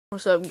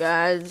What's up,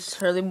 guys? It's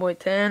Hurley Boy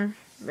 10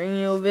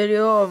 bringing you a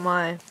video of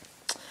my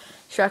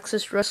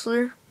Traxxas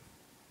Rustler.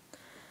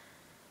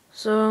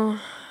 So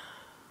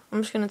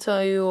I'm just gonna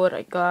tell you what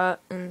I got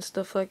and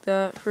stuff like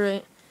that for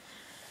it.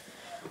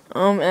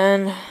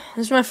 And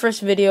this is my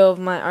first video of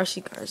my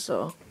RC cars,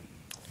 so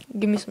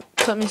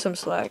cut me some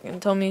slack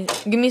and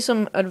give me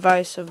some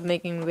advice of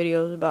making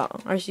videos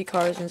about RC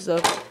cars and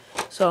stuff.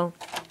 So,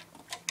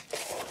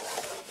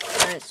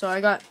 alright, so I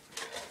got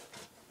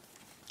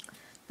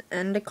the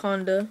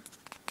Anaconda.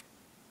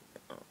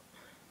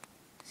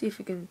 See if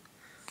you can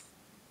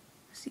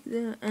see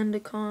the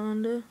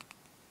Anaconda. It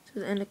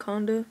says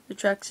Anaconda. The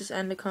Traxxas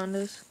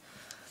Anacondas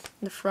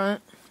in the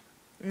front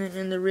and then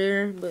in the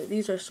rear. But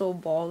these are so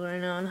bald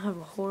right now, and I have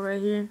a hole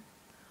right here.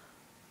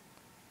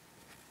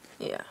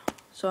 Yeah.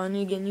 So I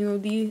need to get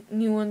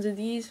new ones of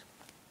these.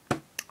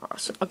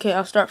 Awesome. Okay,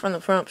 I'll start from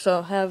the front. So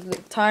I have the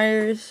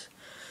tires,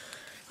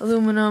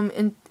 aluminum,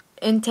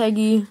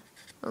 integy,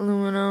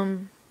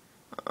 aluminum.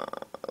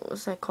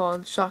 What's that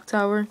called? Shock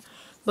tower.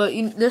 But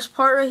this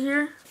part right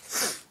here,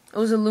 it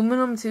was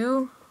aluminum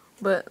too,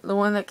 but the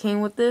one that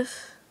came with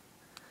this,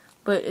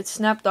 but it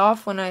snapped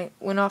off when I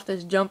went off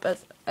this jump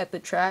at the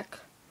track.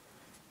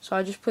 So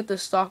I just put the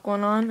stock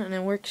one on, and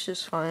it works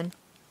just fine.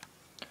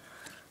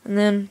 And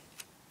then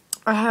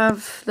I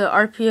have the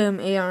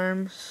RPM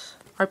A-arms,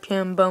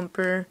 RPM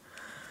bumper,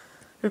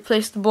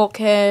 replaced the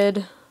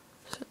bulkhead,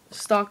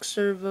 stock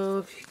servo,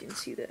 if you can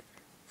see that.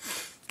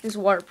 It's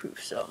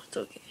waterproof, so it's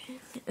okay.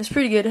 It's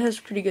pretty good. It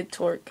has pretty good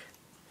torque.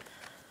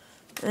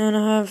 And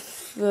I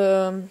have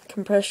the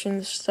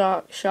compression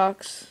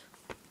shocks.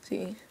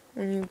 See,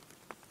 when you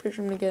push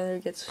them together,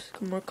 it gets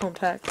more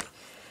compact.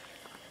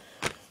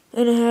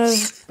 And I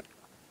have,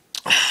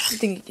 I don't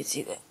think you can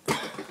see that.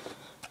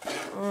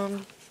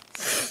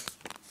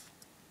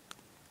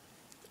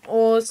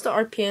 Oh, it's the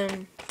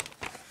RPM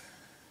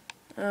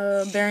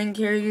bearing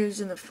carriers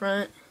in the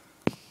front,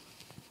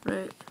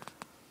 right?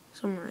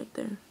 Somewhere right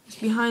there. It's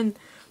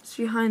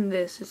behind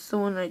this. It's the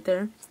one right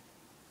there.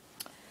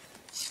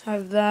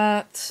 Have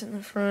that in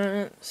the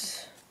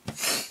front.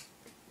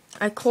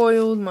 I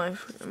coiled my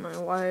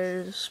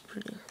wires.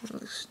 It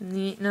looks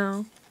neat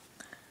now.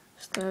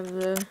 Just have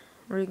the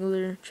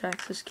regular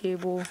Traxxas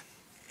cable.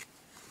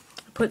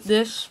 I put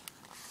this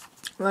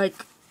like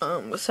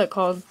what's that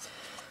called?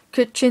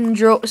 Kitchen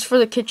drawer. It's for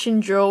the kitchen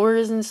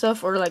drawers and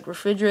stuff, or like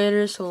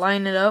refrigerators to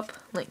line it up,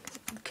 like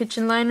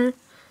kitchen liner.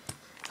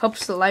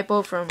 Helps the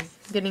lipo from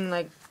getting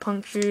like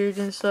punctured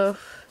and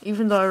stuff.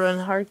 Even though I run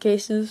hard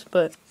cases,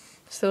 but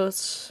still,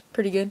 it's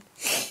pretty good.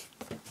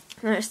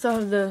 And I still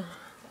have the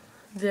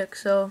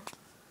VXL.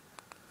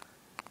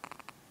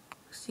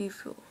 See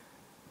if you'll,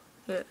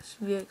 yes,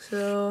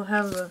 VXL.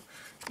 Have a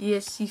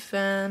ESC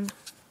fan.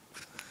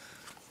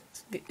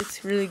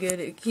 It's really good.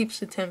 It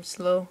keeps the temps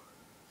low.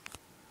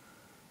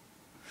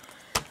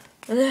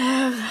 And I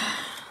have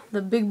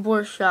the big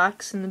bore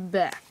shocks in the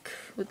back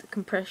with the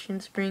compression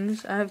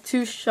springs. I have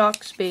two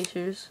shock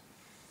spacers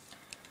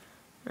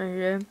right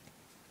here.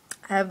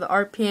 I have the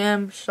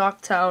RPM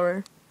shock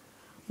tower,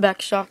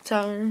 back shock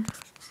tower. It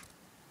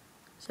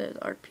says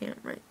RPM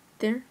right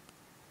there.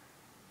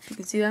 You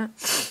can see that.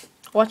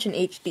 Watching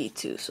HD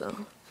too,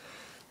 so.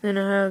 Then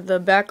I have the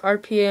back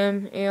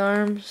RPM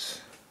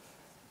A-arms.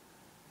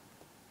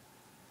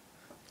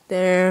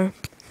 There.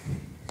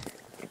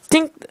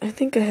 I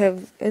think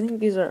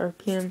these are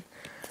RPM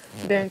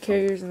bearing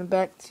carriers in the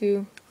back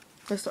too.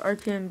 That's the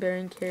RPM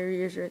bearing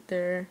carriers right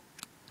there.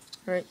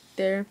 Right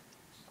there.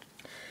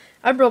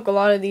 I broke a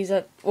lot of these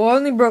I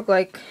only broke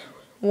like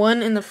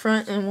one in the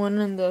front and one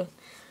in the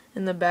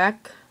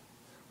back.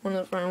 One in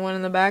the front and one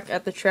in the back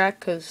at the track,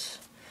 cause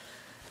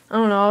I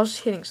don't know, I was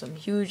hitting some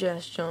huge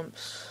ass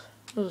jumps.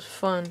 It was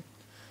fun.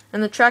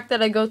 And the track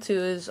that I go to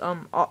is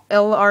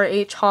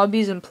LRH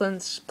Hobbies in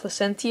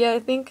Placentia, I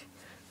think.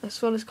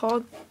 That's what it's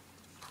called.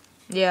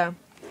 Yeah.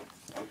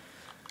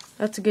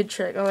 That's a good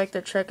track. I like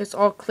that track. It's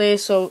all clay,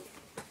 so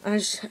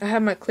I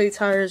have my clay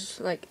tires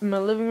like in my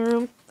living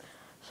room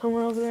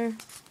somewhere over there.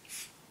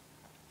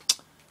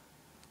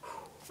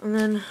 And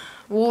then,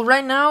 well,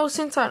 right now,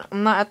 since I'm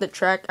not at the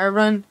track, I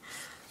run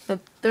the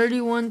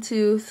 31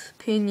 tooth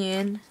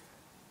pinion.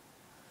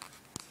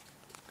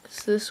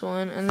 It's this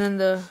one. And then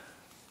let's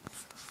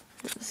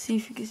see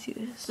if you can see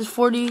this. This is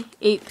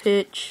 48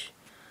 pitch,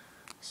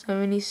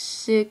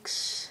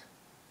 76.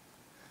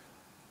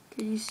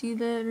 Can you see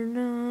that or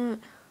not?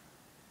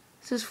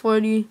 This is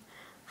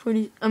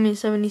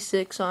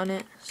 76 on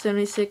it.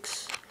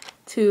 76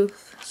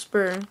 tooth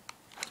spur.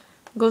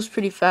 Goes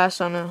pretty fast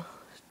on a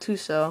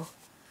 2-cell.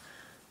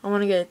 I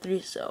want to get a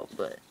 3-cell,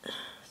 but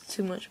it's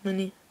too much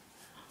money.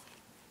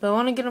 But I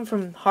want to get them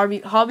from Hobby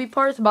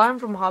Parts. Buy them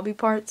from Hobby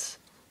Parts.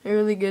 They're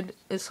really good.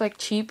 It's like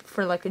cheap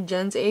for like a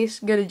Gens Ace.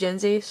 Get a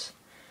Gens Ace.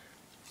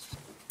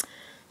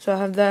 So I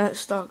have that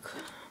stock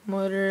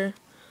motor.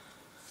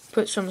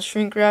 Put some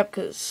shrink wrap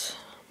because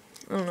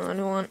I don't know. I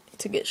don't want it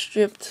to get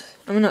stripped.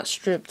 I mean, not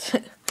stripped.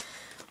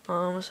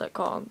 What's that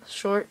called?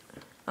 Short.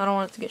 I don't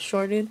want it to get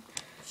shorted.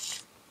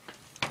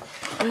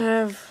 I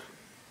have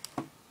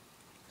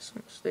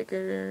some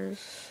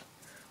stickers.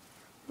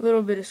 A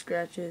little bit of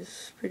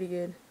scratches. Pretty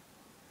good.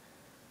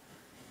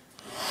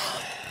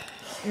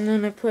 And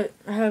then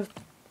I have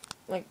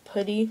like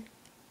putty.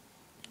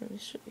 Let me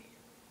show you.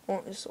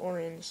 Oh, it's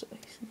orange, so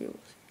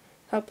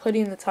I have putty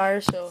in the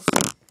tire, so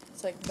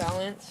it's like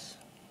balance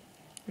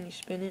when you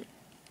spin it.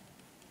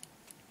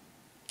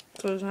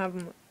 So it doesn't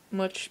have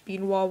much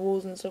speed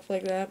wobbles and stuff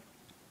like that.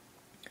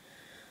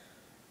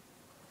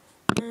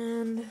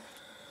 And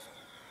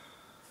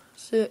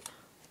that's it.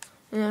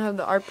 And I have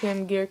the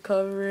RPM gear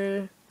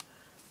cover.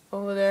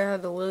 Over there I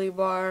have the Lily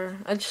bar.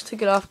 I just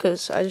took it off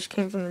because I just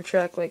came from the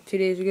track like 2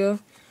 days ago.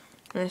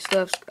 And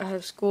I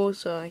have school,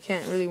 so I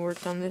can't really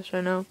work on this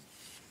right now.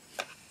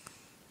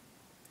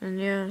 And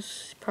yeah,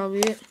 that's probably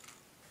it.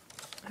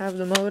 I have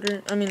the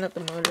motor. I mean, not the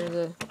motor,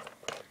 the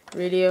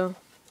radio.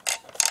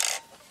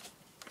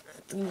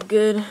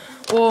 Good.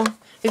 Well,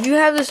 if you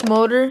have this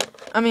motor,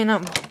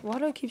 why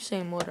do I keep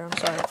saying motor? I'm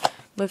sorry.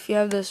 But if you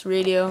have this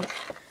radio,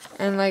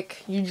 and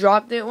like you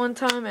dropped it one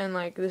time, and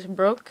like this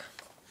broke,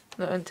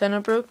 the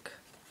antenna broke,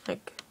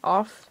 like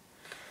off.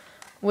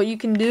 What you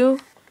can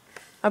do,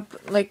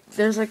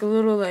 there's like a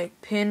little like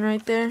pin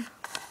right there.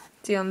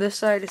 See, on this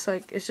side,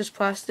 it's just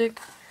plastic,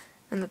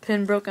 and the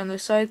pin broke on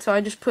this side. So I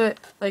just put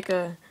like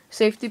a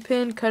safety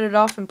pin, cut it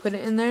off, and put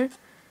it in there,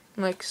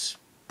 and like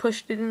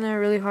pushed it in there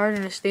really hard,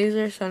 and it stays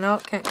there. So now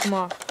it can't come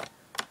off.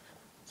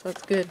 So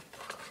it's good.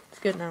 It's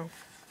good now.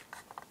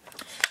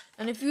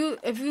 And if you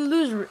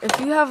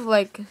have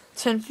like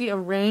 10 feet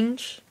of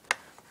range,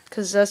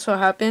 because that's what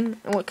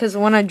happened. Because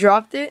when I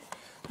dropped it,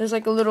 there's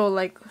like a little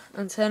like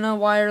antenna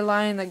wire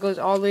line that goes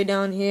all the way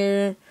down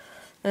here,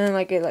 and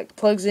like it like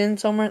plugs in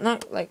somewhere.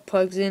 Not like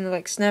plugs in, it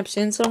like snaps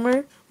in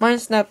somewhere. Mine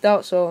snapped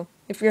out, so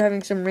if you're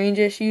having some range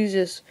issues,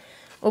 just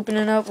open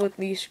it up with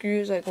these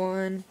screws, like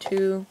 1,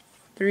 2,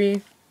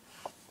 3,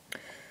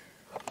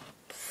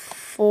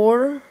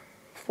 4,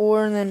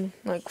 and then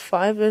like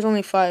 5. There's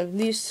only 5.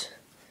 These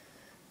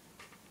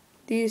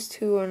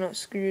 2 are not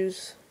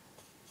screws.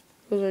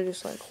 Those are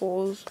just like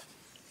holes.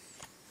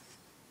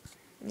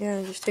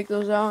 Yeah, just take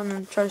those out and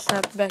then try to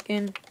snap it back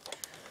in.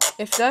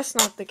 If that's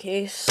not the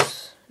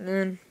case,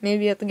 then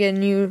maybe you have to get a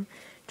new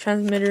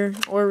transmitter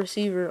or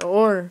receiver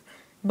or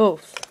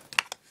both.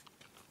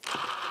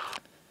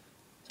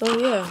 So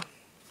yeah,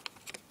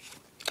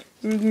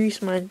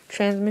 re-grease my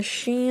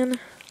transmission.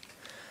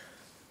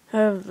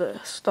 Have the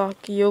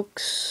stock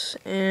yokes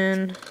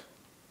and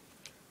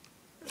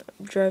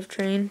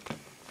drivetrain.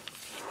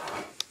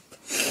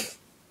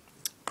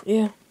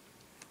 Yeah,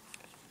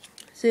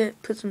 that's it.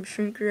 Put some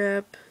shrink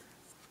wrap.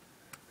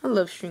 I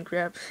love shrink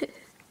wrap.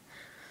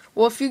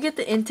 Well, if you get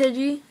the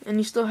integy and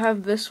you still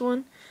have this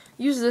one,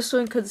 use this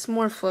one because it's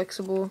more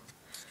flexible.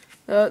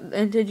 The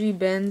integy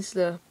bends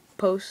the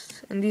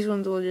posts, and these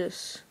ones will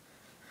just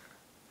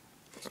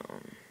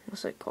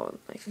what's that called?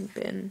 Like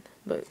bend,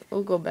 but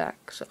it'll go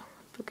back, so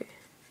it's okay.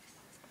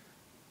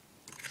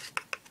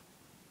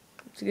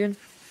 It's good.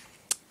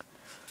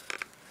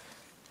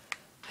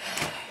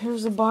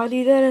 Here's the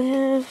body that I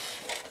have.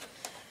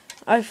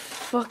 I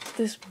fucked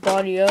this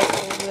body up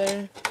over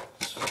there.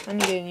 I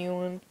need a new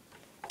one.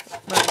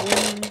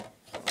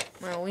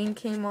 My wing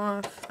came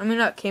off. I mean,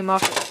 not came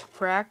off, it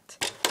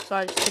cracked. So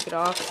I just took it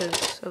off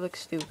because it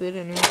looks stupid.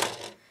 And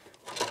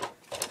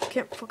I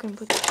can't fucking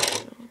put this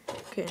on.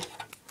 Okay.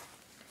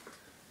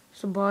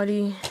 So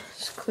body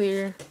is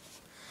clear.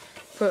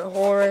 Put a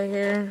hole right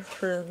here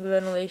for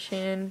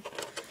ventilation.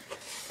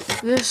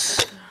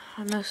 This,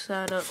 I messed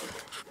that up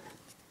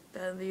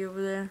badly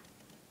over there.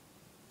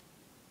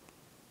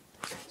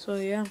 So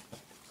yeah,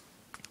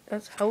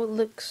 that's how it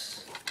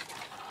looks.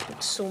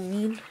 Looks so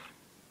mean.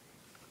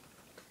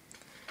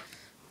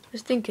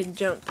 This thing could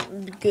jump.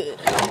 It'd be good.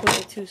 I'm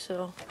going to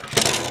so.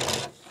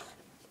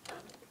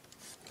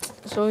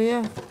 So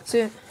yeah, that's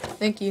it.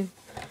 Thank you.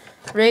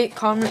 Rate,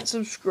 comment,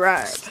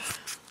 subscribe.